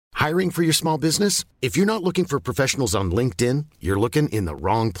Hiring for your small business? If you're not looking for professionals on LinkedIn, you're looking in the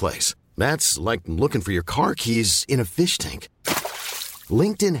wrong place. That's like looking for your car keys in a fish tank.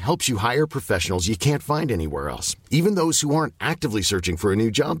 LinkedIn helps you hire professionals you can't find anywhere else, even those who aren't actively searching for a new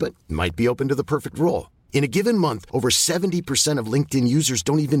job but might be open to the perfect role. In a given month, over 70% of LinkedIn users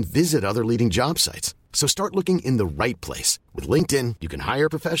don't even visit other leading job sites. So start looking in the right place. With LinkedIn, you can hire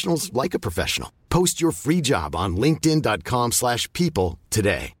professionals like a professional. Post your free job on linkedin.com/people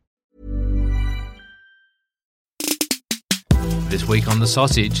today. This week on The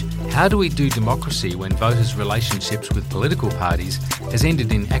Sausage, how do we do democracy when voters' relationships with political parties has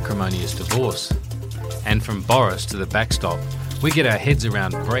ended in acrimonious divorce? And from Boris to the backstop, we get our heads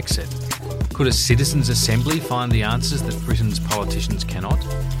around Brexit. Could a citizens' assembly find the answers that Britain's politicians cannot?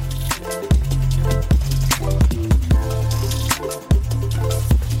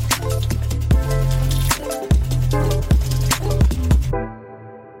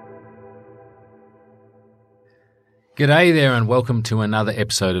 G'day there and welcome to another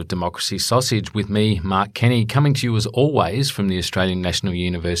episode of Democracy Sausage with me, Mark Kenny, coming to you as always from the Australian National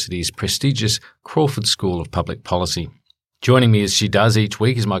University's prestigious Crawford School of Public Policy. Joining me as she does each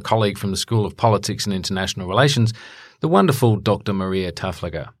week is my colleague from the School of Politics and International Relations, the wonderful Dr. Maria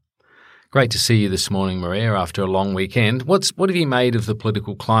Tafliger. Great to see you this morning, Maria, after a long weekend. What have you made of the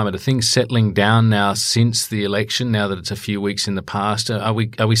political climate? Are things settling down now since the election, now that it's a few weeks in the past? Are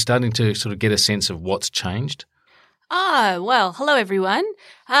we starting to sort of get a sense of what's changed? Well, hello everyone.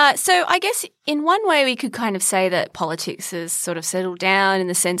 So I guess in one way we could kind of say that politics has sort of settled down in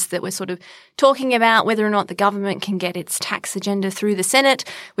the sense that we're sort of talking about whether or not the government can get its tax agenda through the Senate,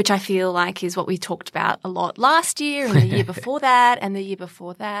 which I feel like is what we talked about a lot last year and the year before that and the year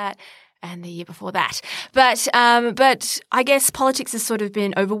before that. And the year before that. But I guess politics has sort of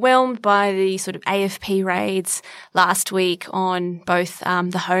been overwhelmed by the sort of AFP raids last week on both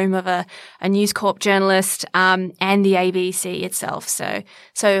the home of a News Corp journalist and the ABC itself. So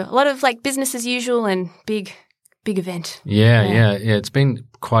a lot of like business as usual and big event. Yeah. It's been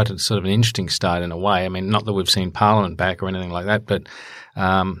quite a sort of an interesting start in a way. I mean, not that we've seen Parliament back or anything like that, but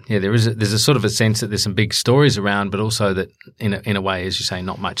there's a sort of a sense that there's some big stories around, but also that in a way, as you say,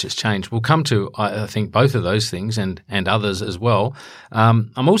 not much has changed. We'll come to, I think, both of those things and others as well.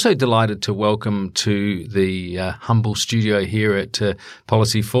 I'm also delighted to welcome to the humble studio here at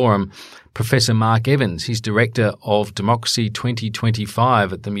Policy Forum Professor Mark Evans. He's Director of Democracy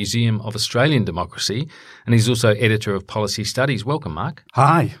 2025 at the Museum of Australian Democracy, and he's also Editor of Policy Studies. Welcome, Mark.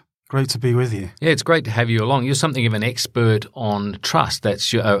 Hi. Great to be with you. Yeah, it's great to have you along. You're something of an expert on trust.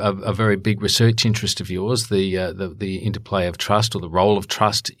 That's a very big research interest of yours, the interplay of trust or the role of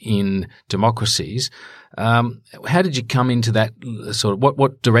trust in democracies. How did you come into that sort of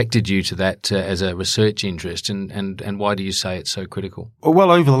what directed you to that as a research interest, and why do you say it's so critical? Well,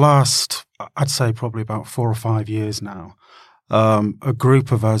 over the last, I'd say probably about 4 or 5 years now, a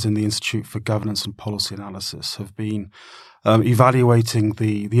group of us in the Institute for Governance and Policy Analysis have been evaluating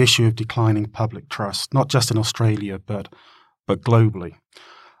the issue of declining public trust, not just in Australia, but globally.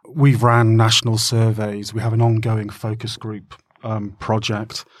 We've ran national surveys. We have an ongoing focus group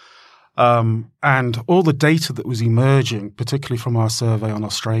project. And all the data that was emerging, particularly from our survey on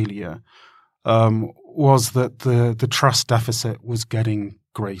Australia, was that the trust deficit was getting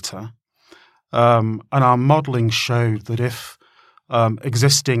greater. And our modelling showed that if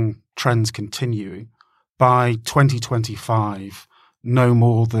existing trends continue, by 2025, no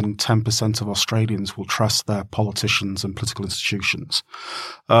more than 10% of Australians will trust their politicians and political institutions.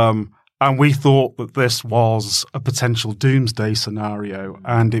 And we thought that this was a potential doomsday scenario,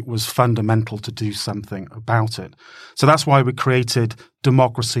 and it was fundamental to do something about it. So that's why we created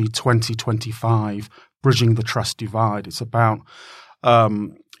Democracy 2025, Bridging the Trust Divide. It's about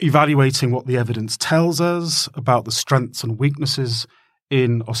evaluating what the evidence tells us about the strengths and weaknesses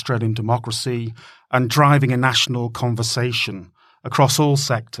in Australian democracy and driving a national conversation across all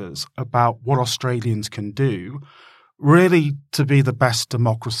sectors about what Australians can do really to be the best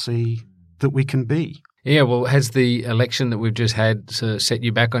democracy that we can be. Yeah, well, has the election that we've just had set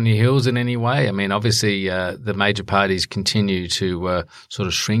you back on your heels in any way? I mean, obviously, the major parties continue to sort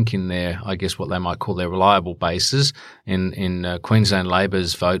of shrink in their, I guess, what they might call their reliable bases. In Queensland,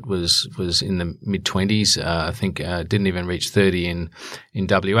 Labor's vote was in the mid-20s. I think didn't even reach 30 in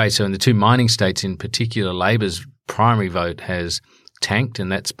WA. So in the two mining states in particular, Labor's primary vote has tanked,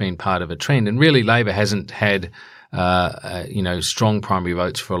 and that's been part of a trend. And really, Labor hasn't had strong primary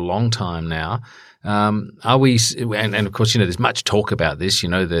votes for a long time now. Are we, and of course, there's much talk about this,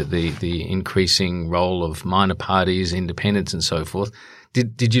 the increasing role of minor parties, independents and so forth.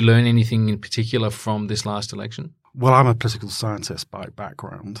 Did you learn anything in particular from this last election? Well, I'm a political scientist by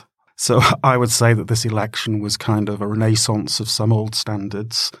background. So I would say that this election was kind of a renaissance of some old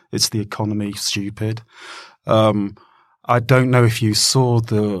standards. It's the economy, stupid. I don't know if you saw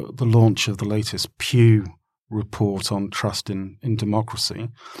the launch of the latest Pew report on trust in democracy,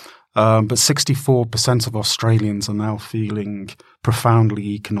 but 64% of Australians are now feeling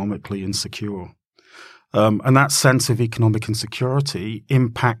profoundly economically insecure. And that sense of economic insecurity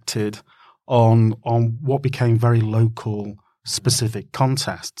impacted on what became very local specific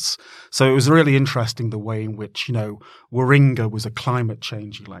contests. So it was really interesting the way in which, Warringah was a climate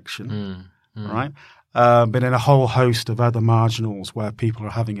change election, right? But in a whole host of other marginals where people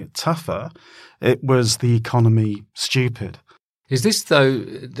are having it tougher, it was the economy stupid. Does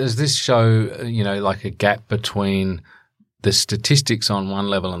this show, like a gap between the statistics on one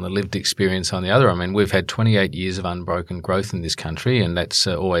level and the lived experience on the other? I mean, we've had 28 years of unbroken growth in this country, and that's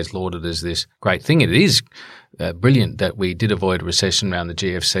always lauded as this great thing. It is brilliant that we did avoid a recession around the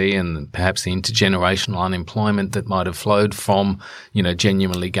GFC and perhaps the intergenerational unemployment that might have flowed from,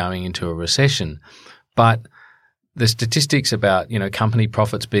 genuinely going into a recession. But the statistics about, company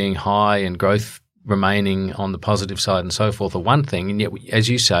profits being high and growth remaining on the positive side and so forth are one thing. And yet, as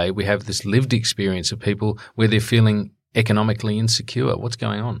you say, we have this lived experience of people where they're feeling economically insecure. What's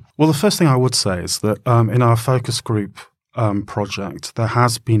going on? Well, the first thing I would say is that in our focus group project, there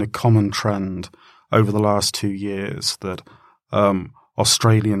has been a common trend over the last 2 years that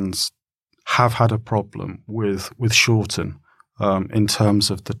Australians have had a problem with Shorten in terms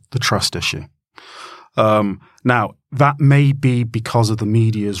of the trust issue. Now, that may be because of the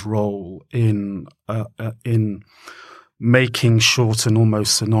media's role in making Shorten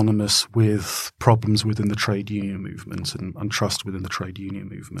almost synonymous with problems within the trade union movement and trust within the trade union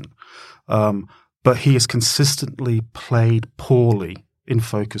movement. But he has consistently played poorly in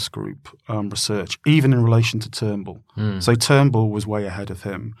focus group research, even in relation to Turnbull. So Turnbull was way ahead of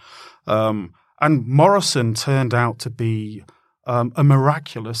him. And Morrison turned out to be a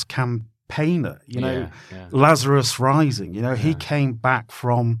miraculous campaigner, Lazarus Rising. He came back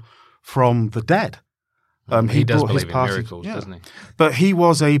from the dead. He does believe in miracles, doesn't he? But he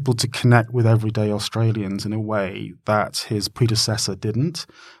was able to connect with everyday Australians in a way that his predecessor didn't,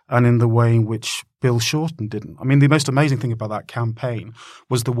 and in the way in which Bill Shorten didn't. I mean, the most amazing thing about that campaign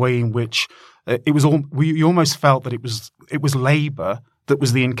was the way in which you almost felt that it was Labour that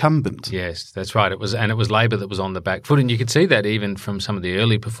was the incumbent. Yes, that's right. It was Labor that was on the back foot, and you could see that even from some of the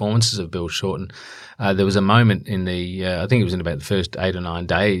early performances of Bill Shorten. There was a moment in I think it was in about the first 8 or 9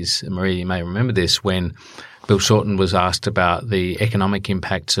 days, Maria, you may remember this, when Bill Shorten was asked about the economic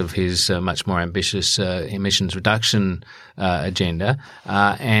impacts of his much more ambitious emissions reduction agenda,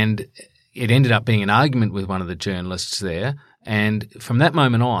 and it ended up being an argument with one of the journalists there. And from that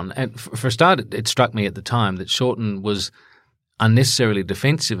moment on, and for a start, it struck me at the time that Shorten was unnecessarily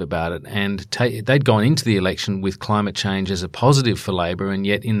defensive about it, and they'd gone into the election with climate change as a positive for Labor, and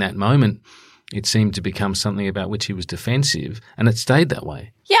yet in that moment it seemed to become something about which he was defensive, and it stayed that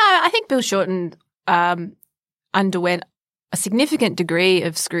way. Yeah, I think Bill Shorten underwent a significant degree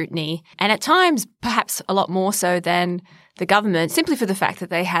of scrutiny, and at times perhaps a lot more so than the government, simply for the fact that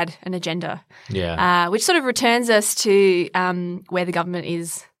they had an agenda, which sort of returns us to where the government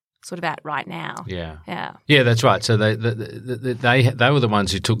is sort of at right now. Yeah, that's right. So they were the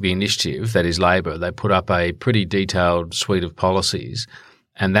ones who took the initiative, that is Labor. They put up a pretty detailed suite of policies,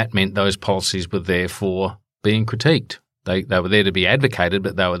 and that meant those policies were therefore being critiqued. They were there to be advocated,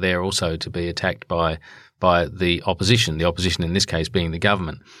 but they were there also to be attacked by the opposition. The opposition in this case being the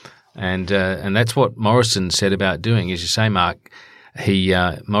government, and that's what Morrison said about doing. As you say, Mark,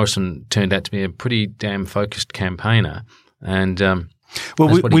 Morrison turned out to be a pretty damn focused campaigner, and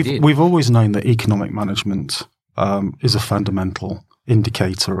we've always known that economic management is a fundamental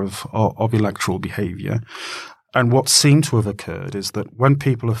indicator of electoral behaviour. And what seemed to have occurred is that when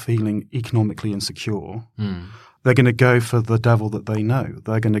people are feeling economically insecure, they're going to go for the devil that they know.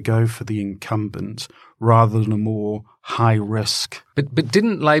 They're going to go for the incumbent rather than a more high risk. But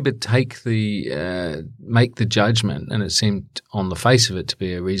didn't Labor make the judgment, and it seemed on the face of it to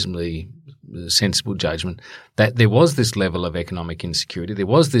be a reasonably sensible judgment, that there was this level of economic insecurity, there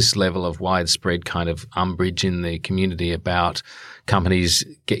was this level of widespread kind of umbrage in the community about companies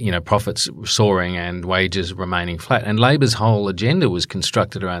profits soaring and wages remaining flat, and Labor's whole agenda was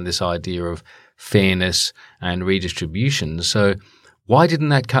constructed around this idea of fairness and redistribution. So why didn't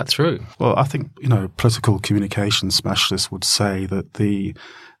that cut through? Well, I think political communication specialists would say that the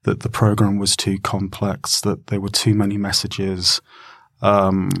program was too complex, that there were too many messages.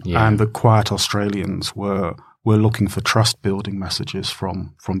 And the quiet Australians were we're looking for trust-building messages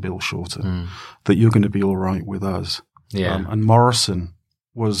from Bill Shorten, that you're going to be all right with us. Yeah. And Morrison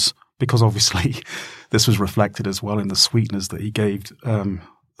was, because obviously this was reflected as well in the sweeteners that he gave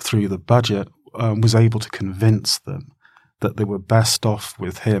through the budget, was able to convince them that they were best off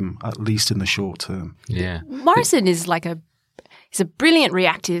with him, at least in the short term. Yeah. Morrison is he's a brilliant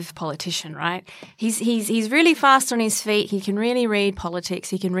reactive politician, right? He's really fast on his feet. He can really read politics.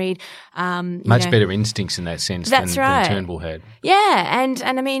 He can read much better instincts in that sense than Turnbull had. Yeah, and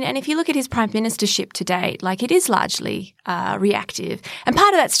I mean, and if you look at his prime ministership to date, it is largely reactive, and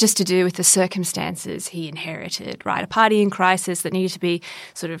part of that's just to do with the circumstances he inherited, right? A party in crisis that needed to be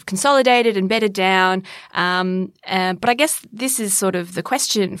sort of consolidated and bedded down. But I guess this is sort of the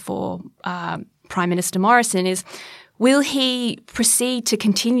question for Prime Minister Morrison is, will he proceed to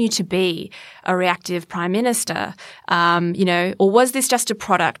continue to be a reactive prime minister, or was this just a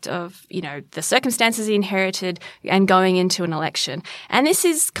product of, the circumstances he inherited and going into an election? And this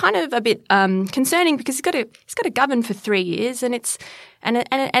is kind of a bit concerning because he's got to govern for 3 years, and it's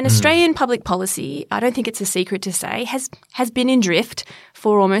and Australian public policy, I don't think it's a secret to say, has been in drift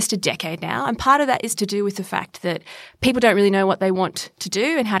for almost a decade now. And part of that is to do with the fact that people don't really know what they want to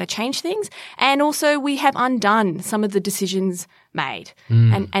do and how to change things. And also we have undone some of the decisions made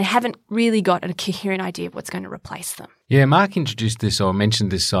and haven't really got a coherent idea of what's going to replace them. Yeah, Mark introduced this or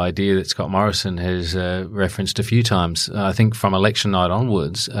mentioned this idea that Scott Morrison has referenced a few times. I think from election night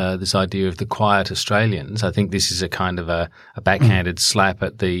onwards, this idea of the quiet Australians. I think this is a kind of a backhanded slap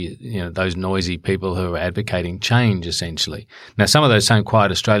at those noisy people who are advocating change, essentially. Now, some of those same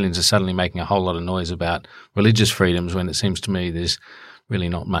quiet Australians are suddenly making a whole lot of noise about religious freedoms when it seems to me there's really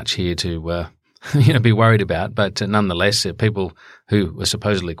not much here to be worried about. But nonetheless, people who were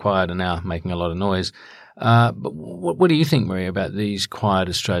supposedly quiet are now making a lot of noise. But what do you think, Maria, about these quiet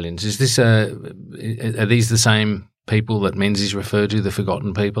Australians? Is this are these the same people that Menzies referred to, the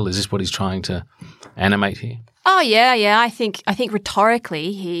forgotten people? Is this what he's trying to animate here? Oh yeah. I think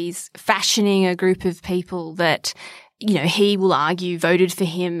rhetorically he's fashioning a group of people that he will argue voted for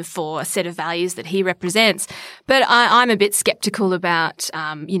him for a set of values that he represents. But I'm a bit sceptical about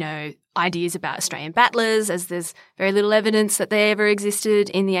ideas about Australian battlers, as there's very little evidence that they ever existed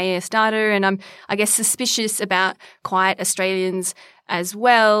in the AES data. And I'm, I guess, suspicious about quiet Australians as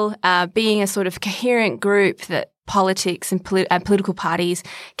well, being a sort of coherent group that politics and political parties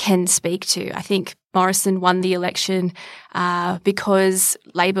can speak to. I think Morrison won the election because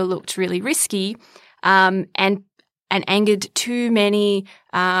Labor looked really risky and angered too many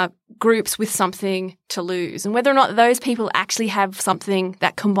groups with something to lose. And whether or not those people actually have something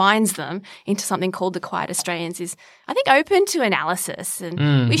that combines them into something called the quiet Australians is, I think, open to analysis.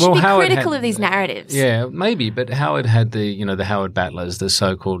 And we should be critical of these narratives. Yeah, maybe. But Howard had the Howard battlers, the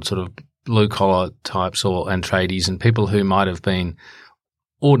so-called sort of blue-collar types and tradies and people who might have been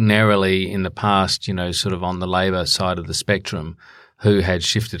ordinarily in the past, sort of on the Labor side of the spectrum, who had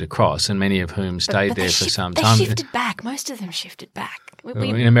shifted across, and many of whom stayed there for some time. They shifted back. Most of them shifted back.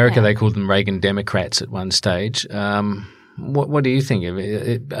 In America, they called them Reagan Democrats at one stage. What do you think of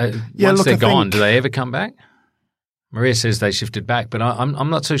it? Once they're gone, do they ever come back? Maria says they shifted back, but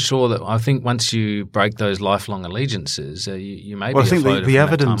I'm not so sure that. I think once you break those lifelong allegiances, you may be. Well, I think the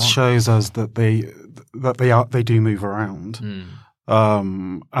evidence shows us that they do move around.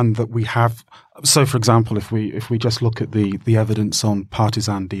 And that we have, so for example, if we just look at the evidence on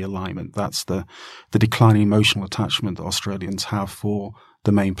partisan de-alignment, that's the declining emotional attachment that Australians have for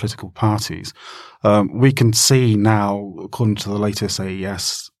the main political parties. We can see now, according to the latest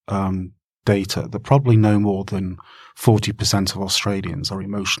AES data, that probably no more than 40% of Australians are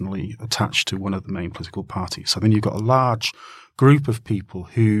emotionally attached to one of the main political parties. So then you've got a large group of people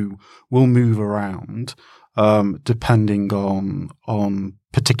who will move around depending on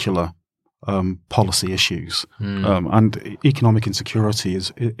particular policy issues. And economic insecurity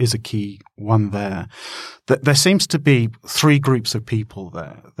is a key one there. There seems to be three groups of people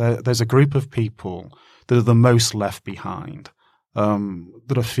there. There's a group of people that are the most left behind,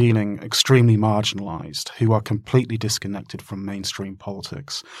 that are feeling extremely marginalized, who are completely disconnected from mainstream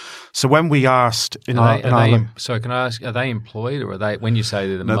politics. So when we asked sorry, can I ask, are they employed, or are they, when you say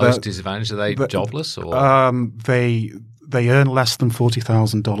they're the most disadvantaged, are they jobless? Or they earn less than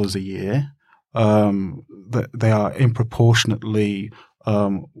 $40,000 a year. They are disproportionately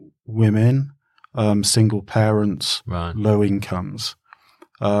women, single parents, right, low incomes.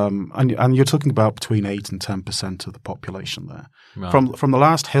 And you're talking about between 8 and 10% of the population there. Right. From the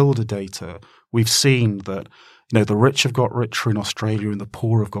last Hilda data, we've seen that the rich have got richer in Australia and the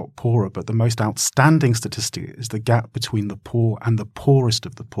poor have got poorer. But the most outstanding statistic is the gap between the poor and the poorest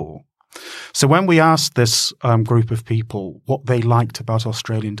of the poor. So when we asked this group of people what they liked about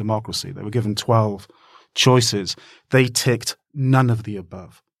Australian democracy, they were given 12 choices. They ticked none of the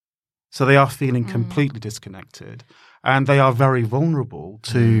above. So they are feeling completely disconnected, and they are very vulnerable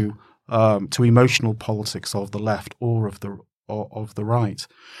to emotional politics of the left or of the right.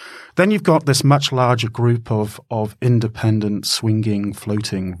 Then you've got this much larger group of independent, swinging,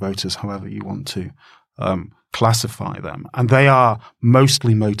 floating voters, however you want to classify them, and they are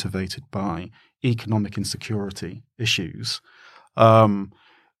mostly motivated by economic insecurity issues.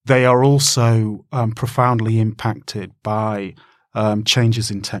 They are also profoundly impacted by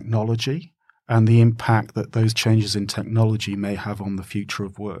changes in technology and the impact that those changes in technology may have on the future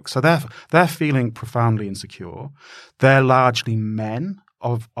of work. So they're feeling profoundly insecure. They're largely men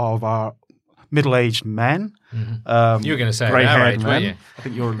of our middle-aged men. Mm-hmm. You were going to say our age, weren't you? I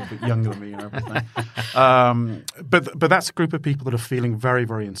think you're a little bit younger than me and everything. But that's a group of people that are feeling very,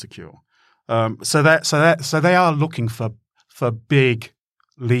 very insecure. So they are looking for big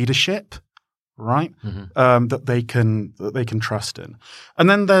leadership, right? Mm-hmm. That they can trust in. And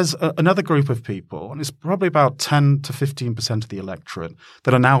then there's another group of people, and it's probably about 10 to 15% of the electorate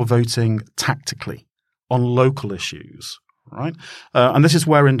that are now voting tactically on local issues. Right, and this is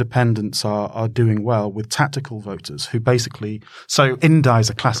where independents are doing well with tactical voters who basically. So Indi is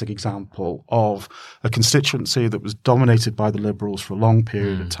a classic example of a constituency that was dominated by the Liberals for a long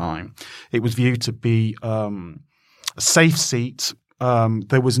period of time. It was viewed to be a safe seat.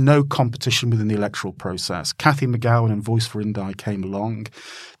 There was no competition within the electoral process. Cathy McGowan and Voice for Indi came along.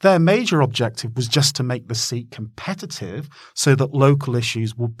 Their major objective was just to make the seat competitive so that local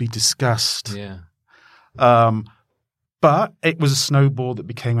issues would be discussed. Yeah. But it was a snowball that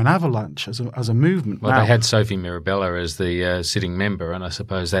became an avalanche as a movement. Well, they had Sophie Mirabella as the sitting member, and I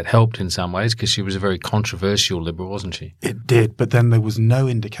suppose that helped in some ways because she was a very controversial Liberal, wasn't she? It did, but then there was no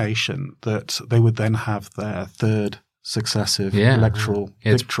indication that they would then have their third successive electoral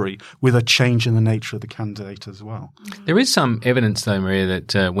victory with a change in the nature of the candidate as well. There is some evidence, though, Maria,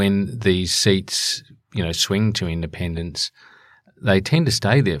 that when these seats, swing to independents, they tend to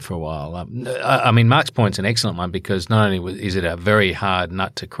stay there for a while. I mean, Mark's point's an excellent one because not only is it a very hard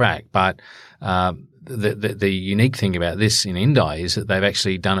nut to crack, but the unique thing about this in Indi is that they've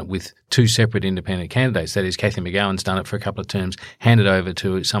actually done it with two separate independent candidates. That is, Cathy McGowan's done it for a couple of terms, handed over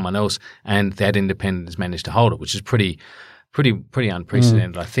to someone else, and that independent has managed to hold it, which is pretty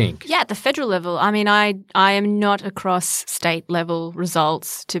unprecedented, I think. Yeah, at the federal level. I mean, I am not across state level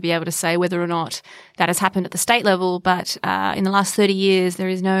results to be able to say whether or not that has happened at the state level, but in the last 30 years, there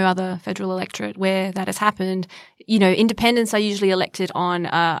is no other federal electorate where that has happened. Independents are usually elected on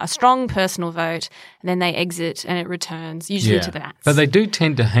a strong personal vote, and then they exit and it returns, usually to that. But they do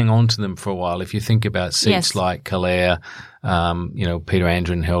tend to hang on to them for a while. If you think about seats like Calare, Peter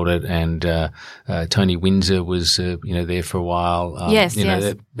Andren held it, and Tony Windsor was, there for a while. Yes.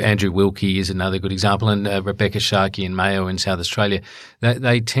 Andrew Wilkie is another good example, and Rebecca Sharkey in Mayo in South Australia.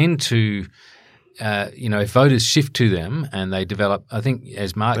 They tend to, if voters shift to them and they develop, I think,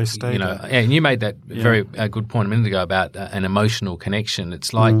 as Mark, and you made that very good point a minute ago about an emotional connection.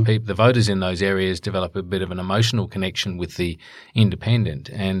 It's like the voters in those areas develop a bit of an emotional connection with the independent,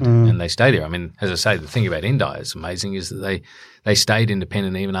 and they stay there. I mean, as I say, the thing about Indi is amazing is that they stayed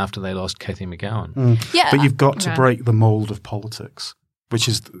independent even after they lost Cathy McGowan. Yeah, but you've got to break the mold of politics, which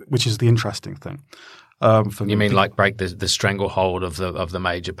is the interesting thing. You mean like break the stranglehold of the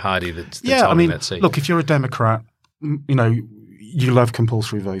major party that's holding that seat? Look, if you're a Democrat, you love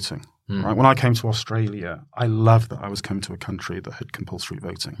compulsory voting, right? When I came to Australia, I loved that I was coming to a country that had compulsory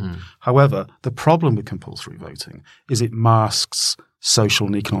voting. However, the problem with compulsory voting is it masks social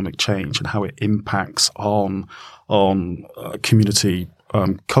and economic change and how it impacts on community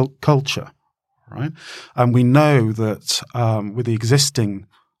culture, right? And we know that with the existing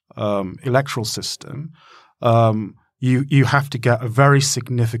electoral system, you have to get a very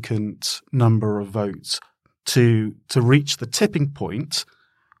significant number of votes to reach the tipping point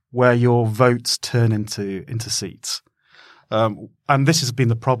where your votes turn into seats. And this has been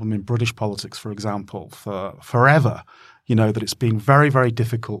the problem in British politics, for example, for forever. That it's been very, very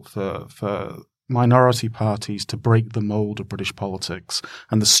difficult for minority parties to break the mold of British politics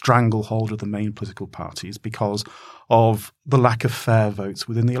and the stranglehold of the main political parties because of the lack of fair votes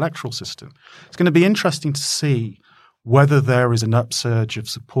within the electoral system. It's going to be interesting to see whether there is an upsurge of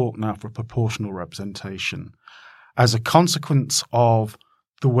support now for proportional representation as a consequence of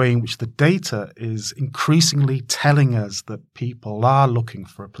the way in which the data is increasingly telling us that people are looking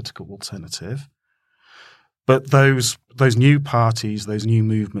for a political alternative. But those new parties, those new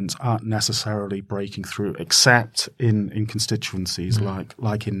movements aren't necessarily breaking through, except in constituencies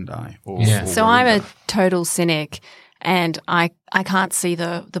like Indi. So I'm a total cynic, and I can't see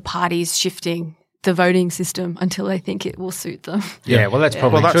the parties shifting the voting system until they think it will suit them. Yeah, well, that's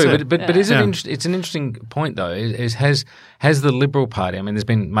probably true. But it's an interesting point, though, has the Liberal Party, I mean, there's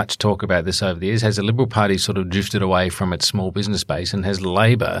been much talk about this over the years, has the Liberal Party sort of drifted away from its small business base, and has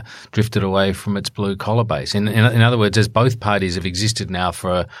Labor drifted away from its blue-collar base? In other words, as both parties have existed now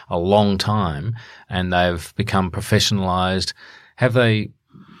for a long time and they've become professionalised, have they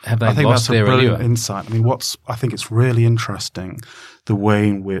I think lost that's a their brilliant allure? insight. I mean, I think it's really interesting the way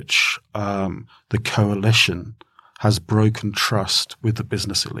in which the coalition has broken trust with the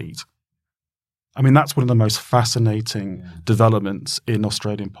business elite. I mean, that's one of the most fascinating developments in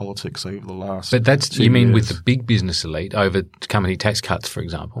Australian politics over the last. But that's 2 you mean years. with the big business elite over company tax cuts, for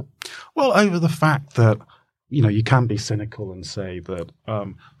example? Well, over the fact that, you can be cynical and say that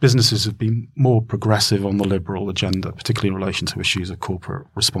businesses have been more progressive on the Liberal agenda, particularly in relation to issues of corporate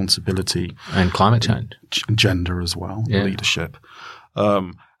responsibility And climate change. gender as well, leadership,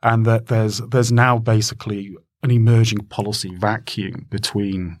 and that there's now basically an emerging policy vacuum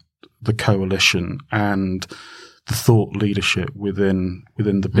between the coalition and the thought leadership within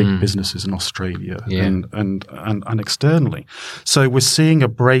the big businesses in Australia and externally. So we're seeing a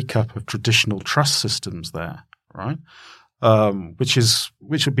breakup of traditional trust systems there, right? Which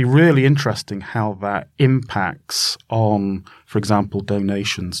would be really interesting how that impacts on, for example,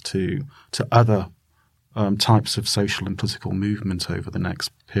 donations to other types of social and political movement over the next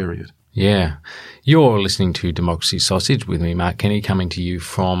period. Yeah. You're listening to Democracy Sausage with me, Mark Kenny, coming to you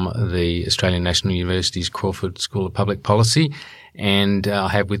from the Australian National University's Crawford School of Public Policy. And I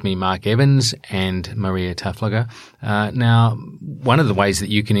have with me Mark Evans and Maria Taflager. Now, one of the ways that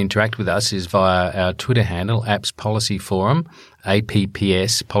you can interact with us is via our Twitter handle, Apps Policy Forum,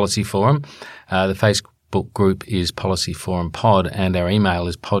 APPS Policy Forum. The Facebook group is Policy Forum Pod, and our email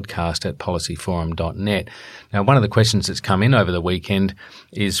is podcast@policyforum.net. Now, one of the questions that's come in over the weekend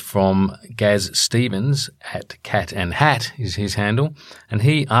is from Gaz Stevens at Cat and Hat is his handle, and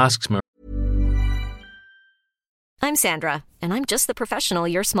he asks me. I'm Sandra, and I'm just the professional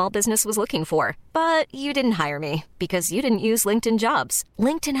your small business was looking for. But you didn't hire me because you didn't use LinkedIn Jobs.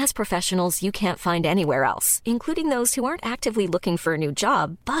 LinkedIn has professionals you can't find anywhere else, including those who aren't actively looking for a new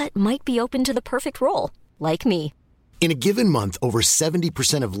job, but might be open to the perfect role, like me. In a given month, over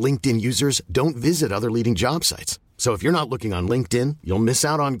 70% of LinkedIn users don't visit other leading job sites. So if you're not looking on LinkedIn, you'll miss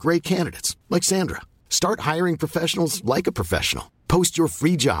out on great candidates like Sandra. Start hiring professionals like a professional. Post your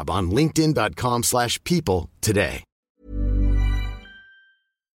free job on linkedin.com/people today.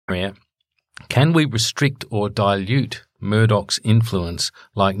 Can we restrict or dilute Murdoch's influence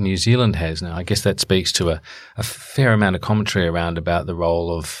like New Zealand has? Now, I guess that speaks to a fair amount of commentary around about the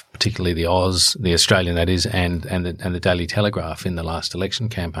role of particularly the Australian that is, and the Daily Telegraph in the last election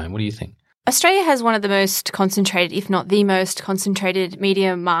campaign. What do you think? Australia has one of the most concentrated, if not the most concentrated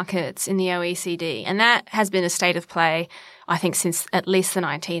media markets in the OECD. And that has been a state of play, I think, since at least the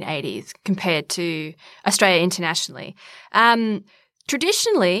 1980s compared to Australia internationally.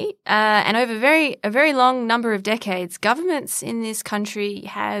 Traditionally, and over a very long number of decades, governments in this country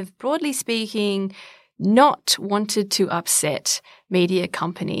have, broadly speaking, not wanted to upset media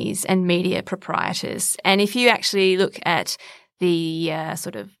companies and media proprietors. And if you actually look at the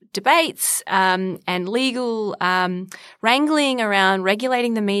sort of debates and legal wrangling around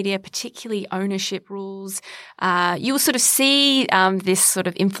regulating the media, particularly ownership rules, you will sort of see this sort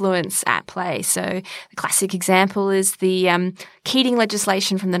of influence at play. So the classic example is the Keating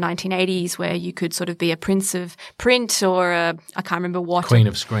legislation from the 1980s, where you could sort of be a prince of print or I can't remember what. Queen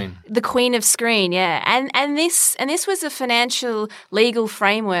of screen. The queen of screen, yeah. And this was a financial legal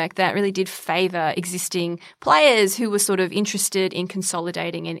framework that really did favour existing players who were sort of interested in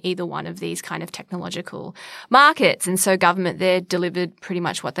consolidating in either one of these kind of technological markets. And so government there delivered pretty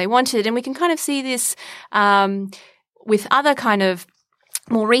much what they wanted. And we can kind of see this with other kind of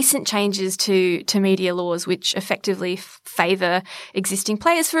more recent changes to media laws, which effectively favour existing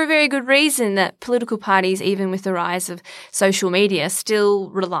players for a very good reason, that political parties, even with the rise of social media, still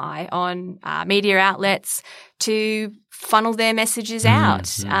rely on media outlets to funnel their messages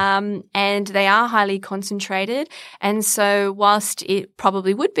out. And they are highly concentrated. And so whilst it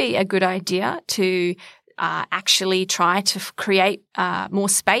probably would be a good idea to actually try to create more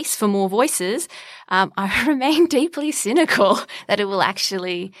space for more voices, I remain deeply cynical that it will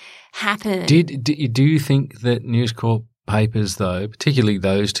actually happen. Do you think that News Corp papers, though, particularly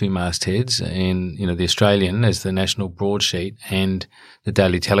those two mastheads, in the Australian as the national broadsheet and the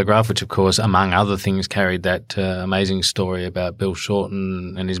Daily Telegraph, which of course, among other things, carried that amazing story about Bill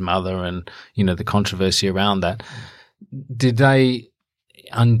Shorten and his mother, and the controversy around that. Did they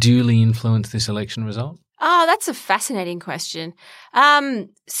unduly influence this election result? Oh, that's a fascinating question.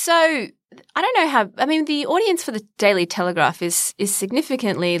 So I don't know how. I mean, the audience for the Daily Telegraph is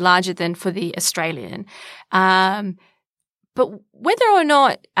significantly larger than for the Australian. But whether or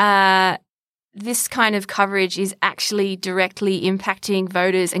not this kind of coverage is actually directly impacting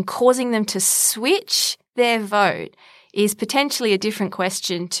voters and causing them to switch their vote is potentially a different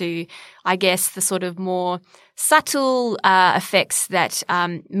question to, I guess, the sort of more subtle effects that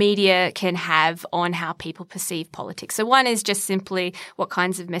media can have on how people perceive politics. So one is just simply what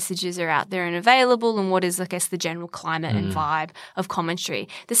kinds of messages are out there and available, and what is, I guess, the general climate and vibe of commentary.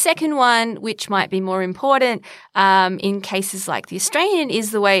 The second one, which might be more important in cases like the Australian, is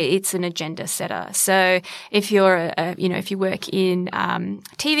the way it's an agenda setter. So if you're, if you work in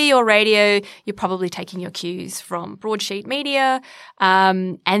TV or radio, you're probably taking your cues from broadsheet media,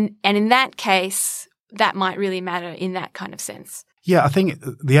 and in that case, that might really matter in that kind of sense. Yeah, I think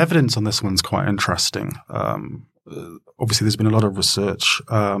the evidence on this one's quite interesting. Obviously, there's been a lot of research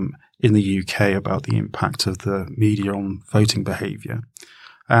in the UK about the impact of the media on voting behaviour.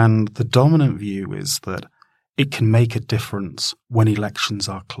 And the dominant view is that it can make a difference when elections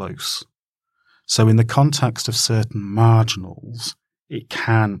are close. So in the context of certain marginals, it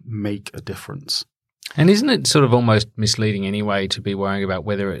can make a difference. And isn't it sort of almost misleading anyway to be worrying about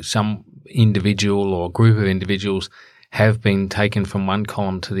whether some individual or group of individuals have been taken from one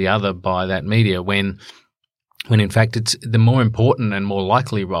column to the other by that media when in fact it's the more important and more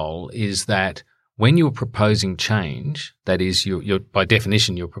likely role is that when you're proposing change, that is, you're by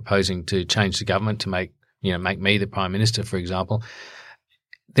definition you're proposing to change the government to make me the Prime Minister, for example,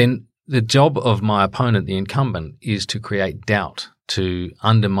 then the job of my opponent, the incumbent, is to create doubt, to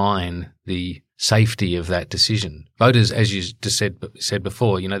undermine the safety of that decision. Voters, as you just said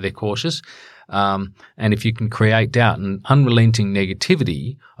before, they're cautious. And if you can create doubt and unrelenting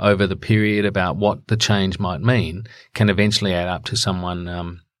negativity over the period about what the change might mean, can eventually add up to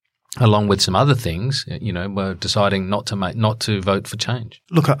someone, along with some other things, deciding not to vote for change.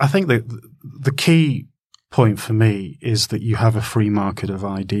 Look, I think that the key point for me is that you have a free market of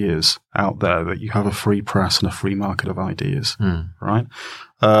ideas out there, that you have a free press and a free market of ideas, right?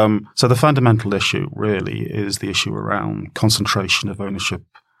 So the fundamental issue really is the issue around concentration of ownership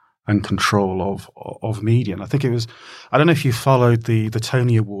and control of media. And I think I don't know if you followed the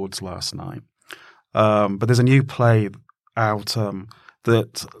Tony Awards last night, but there's a new play out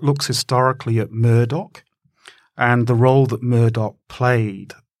that looks historically at Murdoch and the role that Murdoch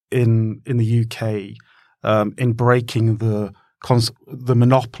played in the UK in breaking the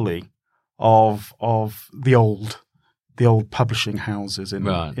monopoly of the old publishing houses in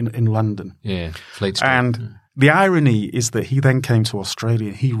London. Yeah, Fleet Street. And the irony is that he then came to Australia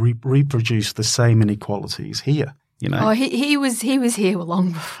and he reproduced the same inequalities here. Oh, he was here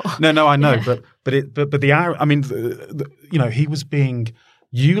long before. No, I know, yeah. but the irony, I mean, he was being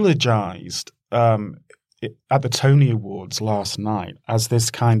eulogized at the Tony Awards last night as this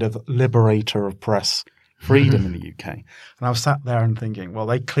kind of liberator of press freedom in the UK. And I was sat there and thinking, well,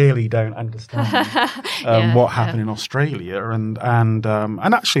 they clearly don't understand what happened in Australia. And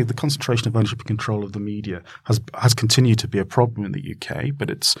actually the concentration of ownership and control of the media has continued to be a problem in the UK, but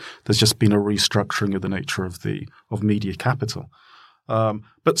there's just been a restructuring of the nature of media capital.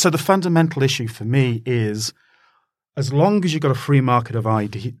 But so the fundamental issue for me is, as long as you've got a free market of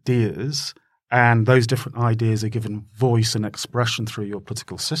ideas and those different ideas are given voice and expression through your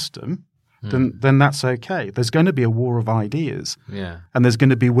political system, then that's okay. There's going to be a war of ideas. Yeah. And there's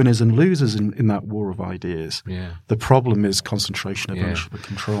going to be winners and losers in that war of ideas. Yeah. The problem is concentration of ownership and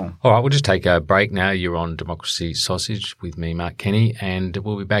control. All right, we'll just take a break now. You're on Democracy Sausage with me, Mark Kenny, and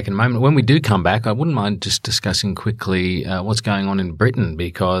we'll be back in a moment. When we do come back, I wouldn't mind just discussing quickly what's going on in Britain,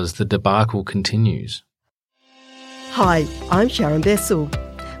 because the debacle continues. Hi, I'm Sharon Bessel.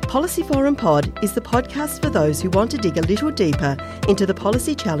 Policy Forum Pod is the podcast for those who want to dig a little deeper into the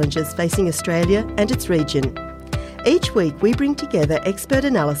policy challenges facing Australia and its region. Each week we bring together expert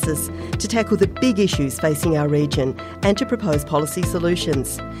analysis to tackle the big issues facing our region and to propose policy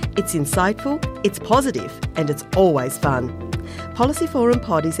solutions. It's insightful, it's positive, and it's always fun. Policy Forum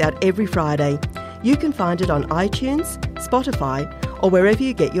Pod is out every Friday. You can find it on iTunes, Spotify, or wherever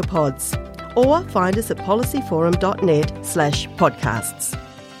you get your pods. Or find us at policyforum.net/podcasts.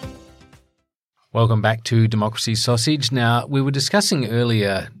 Welcome back to Democracy Sausage. Now, we were discussing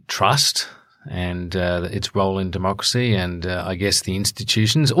earlier trust, and its role in democracy and I guess the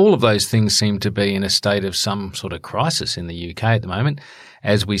institutions. All of those things seem to be in a state of some sort of crisis in the UK at the moment.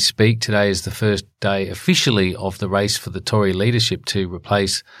 As we speak, today is the first day officially of the race for the Tory leadership to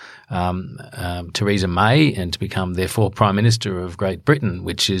replace Theresa May and to become, therefore, Prime Minister of Great Britain,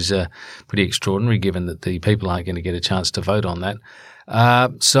 which is pretty extraordinary given that the people aren't going to get a chance to vote on that.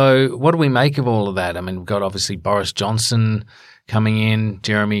 So what do we make of all of that? I mean, we've got obviously Boris Johnson coming in,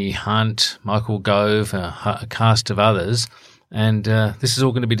 Jeremy Hunt, Michael Gove, a cast of others, and this is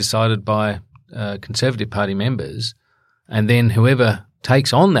all going to be decided by Conservative Party members, and then whoever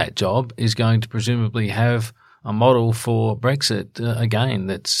takes on that job is going to presumably have a model for Brexit again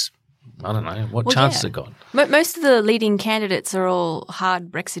that's, I don't know, what chance it got? Most of the leading candidates are all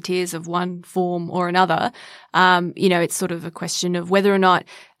hard Brexiteers of one form or another. It's sort of a question of whether or not,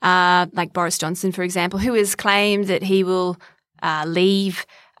 like Boris Johnson, for example, who has claimed that he will leave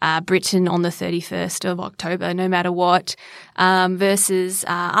Britain on the 31st of October, no matter what, versus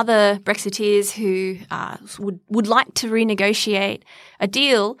other Brexiteers who would like to renegotiate a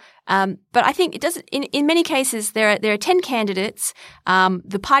deal. But I think it doesn't. In many cases, there are 10 candidates.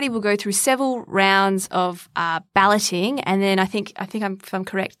 The party will go through several rounds of balloting, and then I think if I'm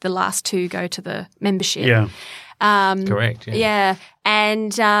correct, the last two go to the membership. Yeah. Correct. Yeah.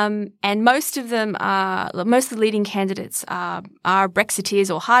 And most of them most of the leading candidates are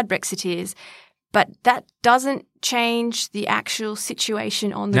Brexiteers or hard Brexiteers, but that doesn't change the actual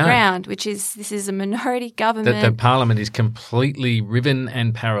situation on the ground, which is this is a minority government. The parliament is completely riven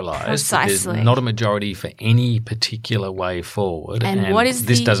and paralysed. Precisely. There's not a majority for any particular way forward, and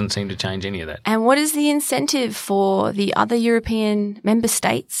this doesn't seem to change any of that. And what is the incentive for the other European member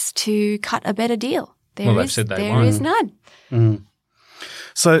states to cut a better deal? They've said they won't. There is none. Mm.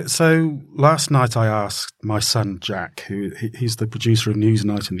 So last night I asked my son Jack, he's the producer of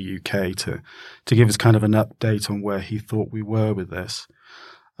Newsnight in the UK, to give us kind of an update on where he thought we were with this.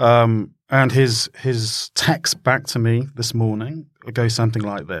 And his text back to me this morning goes something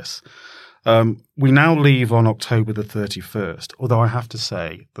like this. We now leave on October the 31st, although I have to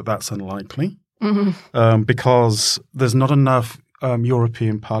say that that's unlikely because there's not enough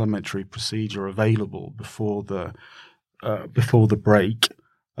European parliamentary procedure available before the break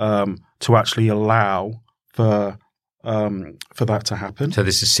to actually allow for that to happen. So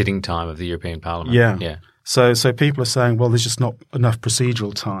this is sitting time of the European Parliament. Yeah. So people are saying, well, there's just not enough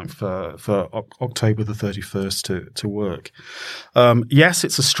procedural time for October the 31st to work. Yes,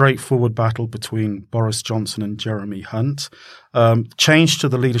 it's a straightforward battle between Boris Johnson and Jeremy Hunt. Change to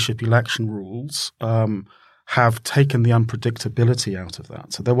the leadership election rules have taken the unpredictability out of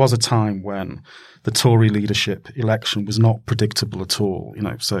that. So there was a time when the Tory leadership election was not predictable at all.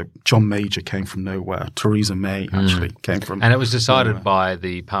 So John Major came from nowhere. Theresa May actually came from and it was decided nowhere. By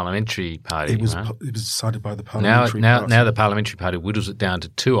the Parliamentary Party. It was decided by the Parliamentary Party. Now the Parliamentary Party whittles it down to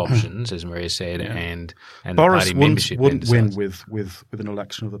two options, as Maria said, and Boris the party membership wouldn't win with an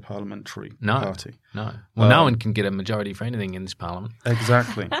election of the Parliamentary Party. No. Well, no one can get a majority for anything in this Parliament.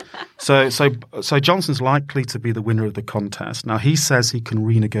 Exactly. So Johnson's likely to be the winner of the contest. Now, he says he can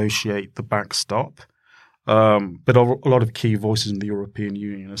renegotiate the backstop, but a lot of key voices in the European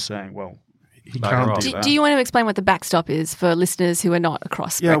Union are saying, well, he can't do that. Do you want to explain what the backstop is for listeners who are not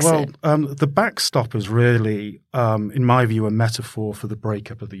across Brexit? Yeah, well, the backstop is really, in my view, a metaphor for the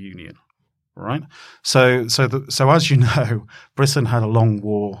breakup of the Union, right? So as you know, Britain had a long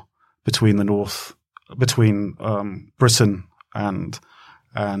war between Britain and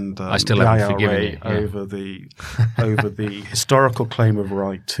I still the haven't IRA forgiven you. Yeah. over the historical claim of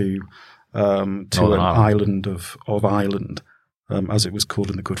right to an island of Ireland, as it was called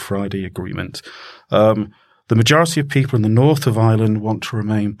in the Good Friday Agreement. The majority of people in the north of Ireland want to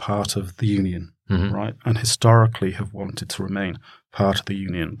remain part of the Union, right? And historically have wanted to remain part of the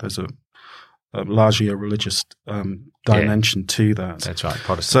Union. There's largely a religious dimension to that. That's right,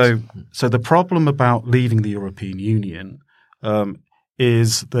 Protestants. So the problem about leaving the European Union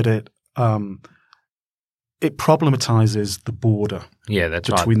is that it problematizes the border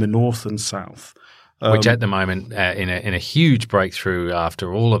between the north and south. Which at the moment, in a huge breakthrough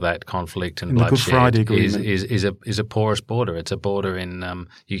after all of that conflict and bloodshed, the Good Friday Agreement is a porous border. It's a border in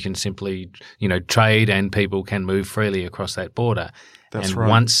you can simply trade and people can move freely across that border. That's right.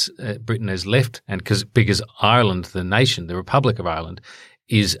 Once Britain has left, and because Ireland, the nation, the Republic of Ireland,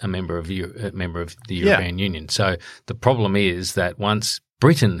 is a member of the European Union. So the problem is that once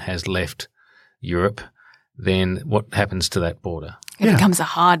Britain has left Europe, then what happens to that border? It becomes a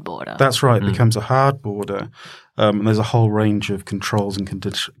hard border. That's right. It becomes a hard border. And there's a whole range of controls and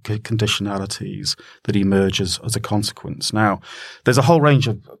conditionalities that emerge as a consequence. Now, there's a whole range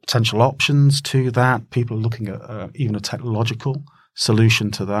of potential options to that. People are looking at even a technological solution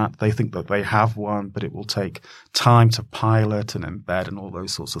to that. They think that they have one, but it will take time to pilot and embed and all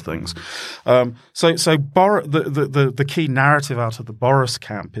those sorts of things. The key narrative out of the Boris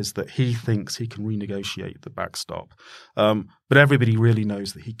camp is that he thinks he can renegotiate the backstop, but everybody really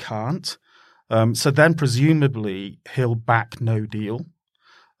knows that he can't. So then presumably he'll back no deal.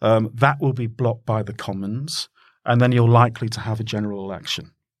 That will be blocked by the Commons, and then you're likely to have a general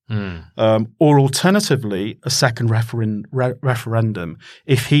election. Or alternatively, a second referendum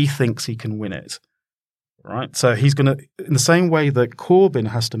if he thinks he can win it. Right? So he's going to, in the same way that Corbyn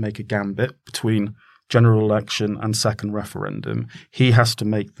has to make a gambit between general election and second referendum, he has to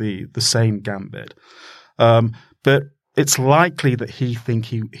make the same gambit. But it's likely that he thinks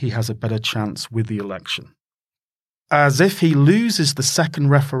he has a better chance with the election. As if he loses the second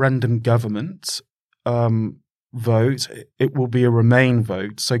referendum government vote, it will be a Remain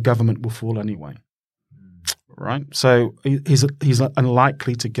vote, so government will fall anyway. Right? So he's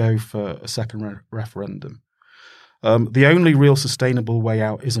unlikely to go for a second referendum. The only real sustainable way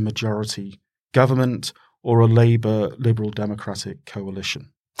out is a majority government or a Labour Liberal Democratic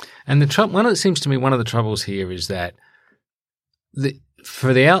coalition. And it seems to me one of the troubles here is that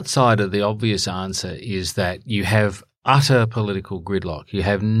for the outsider, the obvious answer is that you have utter political gridlock. You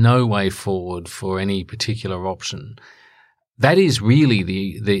have no way forward for any particular option. That is really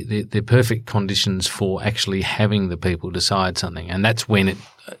the perfect conditions for actually having the people decide something, and that's when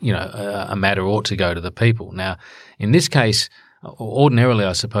a matter ought to go to the people. Now, in this case, ordinarily,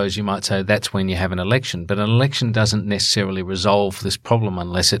 I suppose you might say that's when you have an election, but an election doesn't necessarily resolve this problem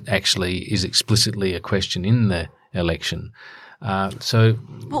unless it actually is explicitly a question in the election.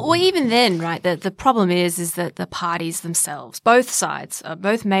 Well, even then, right, the problem is that the parties themselves, both sides,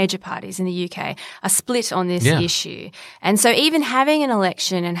 both major parties in the UK are split on this issue. And so even having an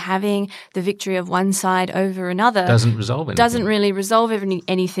election and having the victory of one side over another doesn't resolve anything. Doesn't really resolve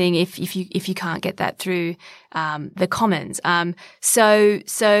anything if you can't get that through the Commons. So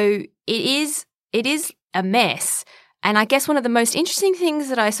it is a mess. And I guess one of the most interesting things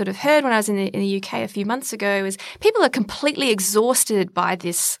that I sort of heard when I was in the UK a few months ago is people are completely exhausted by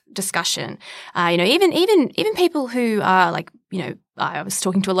this discussion. Even people who are like, I was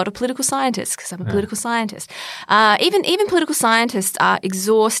talking to a lot of political scientists because I'm a political scientist. Even political scientists are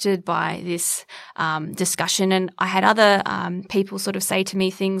exhausted by this discussion. And I had other people sort of say to me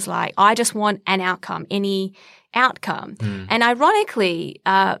things like, I just want an outcome, any outcome. And ironically,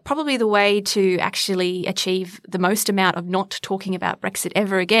 probably the way to actually achieve the most amount of not talking about Brexit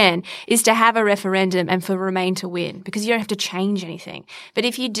ever again is to have a referendum and for Remain to win, because you don't have to change anything. But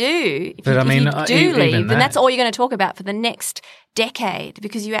if you do, if you leave, then that's all you're going to talk about for the next decade,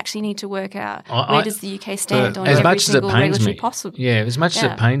 because you actually need to work out where does the UK stand on every single regulatory possible. Yeah, as much as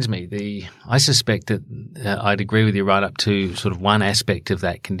it pains me, I suspect that I'd agree with you right up to sort of one aspect of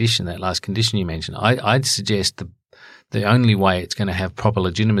that condition, that last condition you mentioned. I'd suggest the only way it's going to have proper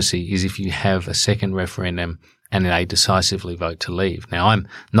legitimacy is if you have a second referendum and a decisively vote to leave. Now, I'm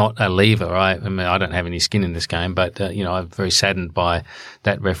not a leaver. I don't have any skin in this game, but I'm very saddened by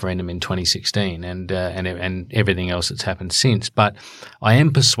that referendum in 2016 and everything else that's happened since. But I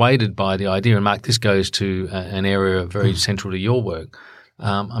am persuaded by the idea, and Mark, this goes to an area very central to your work.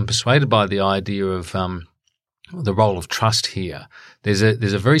 I'm persuaded by the idea of the role of trust here. There's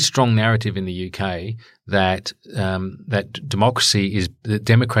a very strong narrative in the UK that democracy is the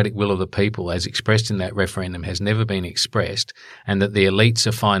democratic will of the people, as expressed in that referendum, has never been expressed, and that the elites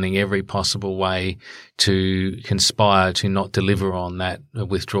are finding every possible way to conspire to not deliver on that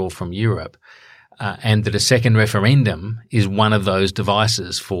withdrawal from Europe. And that a second referendum is one of those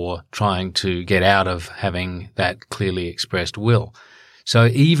devices for trying to get out of having that clearly expressed will. So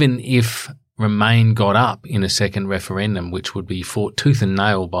even if Remain got up in a second referendum, which would be fought tooth and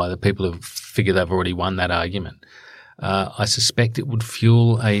nail by the people who figure they've already won that argument, I suspect it would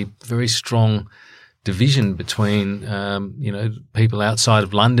fuel a very strong division between, people outside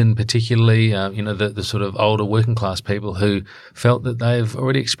of London, particularly, the sort of older working class people who felt that they've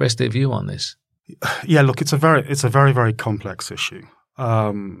already expressed their view on this. Yeah, look, it's a very, very complex issue.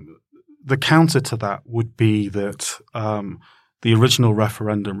 The counter to that would be that the original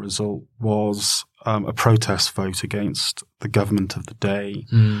referendum result was a protest vote against the government of the day,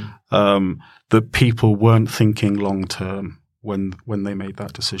 that people weren't thinking long term when they made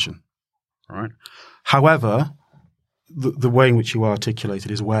that decision. Right. However, the way in which you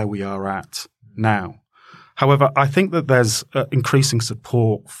articulated is where we are at now. However, I think that there's increasing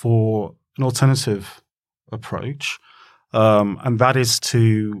support for an alternative approach, and that is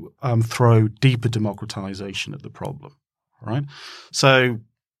to throw deeper democratization at the problem, right? So,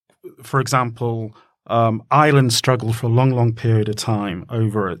 for example, Ireland struggled for a long, long period of time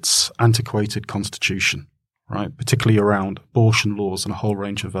over its antiquated constitution, right? Particularly around abortion laws and a whole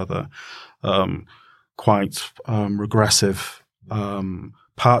range of other quite regressive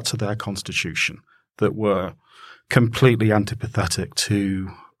parts of their constitution that were completely antipathetic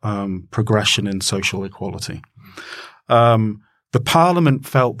to progression in social equality. The Parliament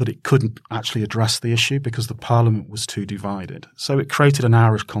felt that it couldn't actually address the issue because the Parliament was too divided. So it created an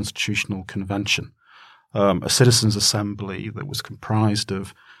Irish Constitutional Convention, a citizens' assembly that was comprised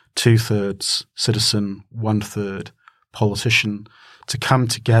of 2/3 citizen, 1/3 politician, to come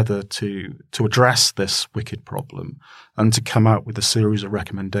together to address this wicked problem and to come out with a series of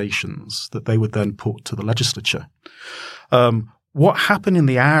recommendations that they would then put to the legislature. What happened in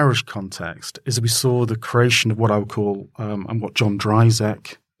the Irish context is we saw the creation of what I would call, and what John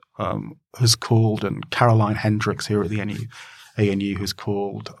Dryzek has called, and Caroline Hendricks here at the ANU has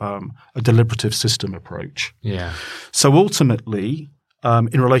called, a deliberative system approach. Yeah. So ultimately,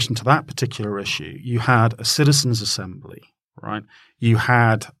 in relation to that particular issue, you had a citizens' assembly, right? You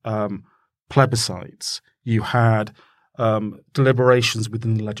had plebiscites. You had deliberations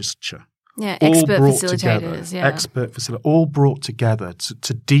within the legislature. Yeah, expert facilitators. All brought together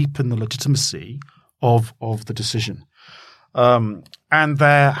to deepen the legitimacy of the decision. And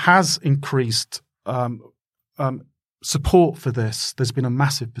there has increased support for this. There's been a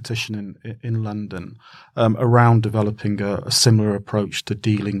massive petition in London around developing a similar approach to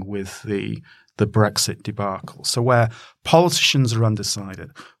dealing with the Brexit debacle. So where politicians are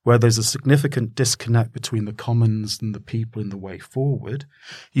undecided, where there's a significant disconnect between the Commons and the people in the way forward,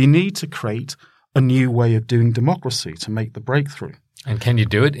 you need to create a new way of doing democracy to make the breakthrough. And can you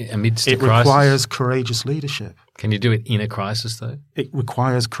do it amidst a crisis? It requires courageous leadership. Can you do it in a crisis, though? It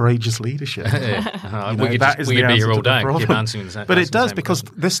requires courageous leadership. We could be here all day, keep answering the same. But it does, because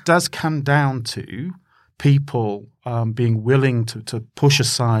this does come down to people being willing to push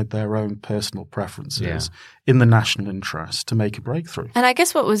aside their own personal preferences in the national interest to make a breakthrough. And I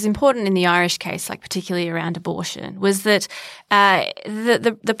guess what was important in the Irish case, like particularly around abortion, was that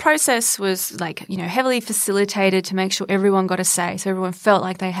the process was heavily facilitated to make sure everyone got a say, so everyone felt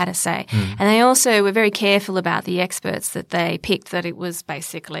like they had a say. And they also were very careful about the experts that they picked, that it was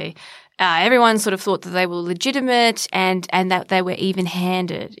basically everyone sort of thought that they were legitimate and that they were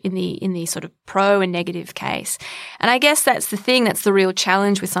even-handed in the sort of pro and negative case. And I guess that's the thing, that's the real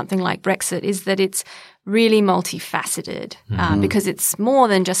challenge with something like Brexit, is that it's really multifaceted because it's more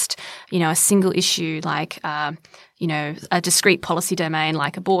than just, a single issue like, a discrete policy domain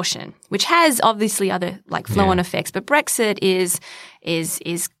like abortion, which has obviously other flow-on effects. But Brexit is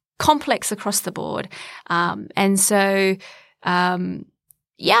complex across the board. And so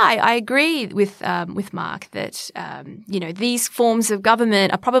I agree with Mark that these forms of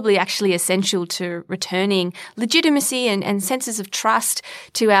government are probably actually essential to returning legitimacy and senses of trust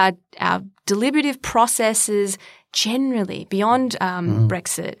to our deliberative processes generally beyond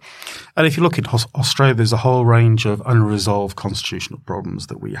Brexit. And if you look at Australia, there's a whole range of unresolved constitutional problems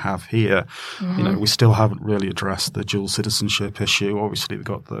that we have here. We still haven't really addressed the dual citizenship issue. Obviously, we've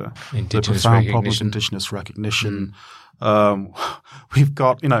got the profound problem of Indigenous recognition. We've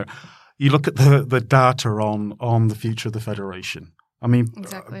got, you look at the data on the future of the Federation. I mean,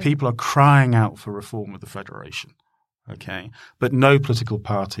 people are crying out for reform of the Federation, okay? But no political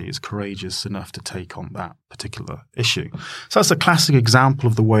party is courageous enough to take on that particular issue. So that's a classic example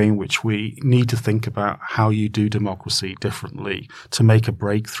of the way in which we need to think about how you do democracy differently to make a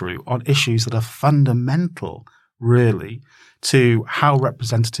breakthrough on issues that are fundamental, really, to how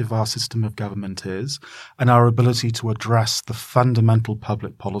representative our system of government is and our ability to address the fundamental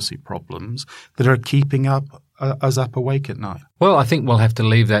public policy problems that are keeping us up awake at night. Well, I think we'll have to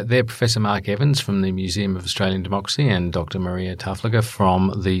leave that there. Professor Mark Evans from the Museum of Australian Democracy and Dr. Maria Taufliger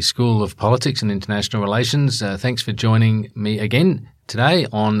from the School of Politics and International Relations. Thanks for joining me again today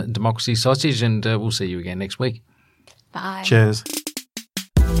on Democracy Sausage, and we'll see you again next week. Bye. Cheers.